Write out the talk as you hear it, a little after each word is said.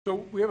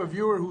So we have a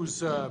viewer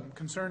who's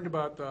concerned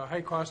about the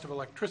high cost of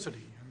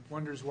electricity and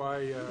wonders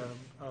why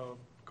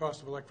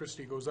cost of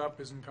electricity goes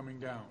up, isn't coming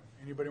down.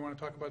 Anybody want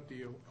to talk about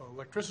the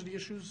electricity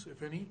issues,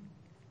 if any?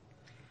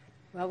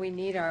 Well, we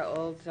need our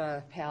old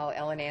pal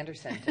Ellen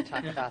Anderson to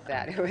talk about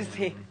that, who is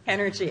the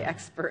energy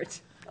expert.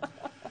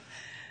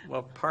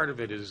 Well, part of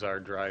it is our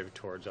drive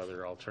towards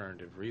other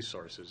alternative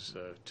resources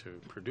to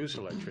produce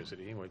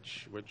electricity,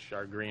 which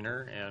are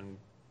greener and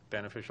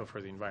beneficial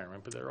for the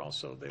environment, but they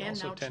also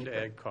tend to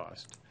add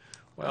cost.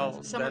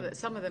 Well,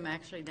 some of them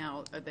actually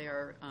now they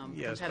are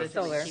yes,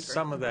 competitively cheaper.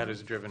 Some of that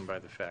is driven by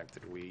the fact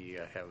that we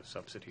have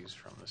subsidies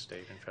from the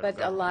state and federal But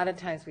government. a lot of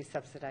times we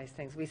subsidize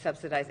things. We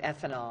subsidized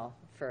ethanol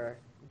for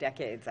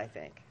decades, I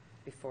think,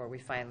 before we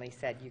finally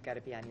said you got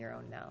to be on your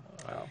own now.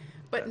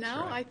 But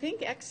now right. I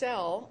think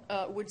XL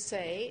would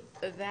say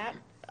that.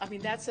 I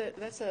mean, that's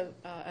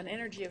an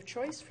energy of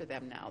choice for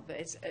them now.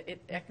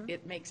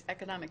 It makes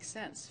economic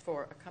sense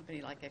for a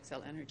company like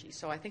XL Energy.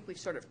 So I think we've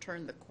sort of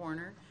turned the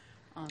corner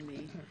on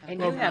the And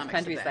you have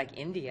countries like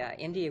India.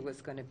 India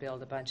was going to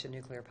build a bunch of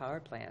nuclear power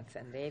plants,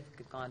 and they've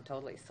gone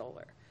totally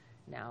solar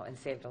now and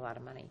saved a lot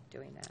of money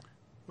doing that.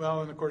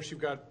 Well, and of course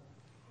you've got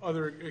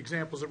other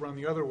examples that run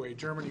the other way.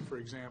 Germany, for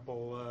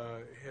example,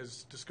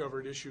 has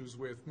discovered issues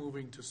with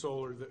moving to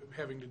solar that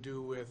having to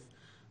do with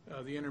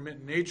the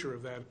intermittent nature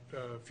of that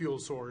fuel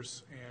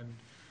source and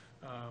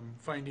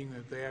finding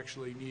that they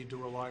actually need to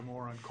rely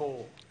more on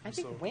coal. I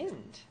think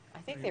wind. I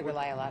think they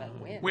rely a lot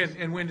on wind.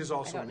 Wind is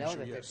also I don't an know issue,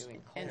 that yes. they're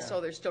doing coal. And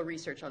so there's still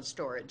research on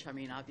storage. I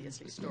mean,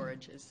 obviously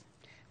storage is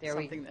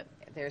something that...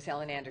 There's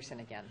Ellen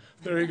Anderson again.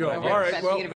 There you go. Well, All right. from Well,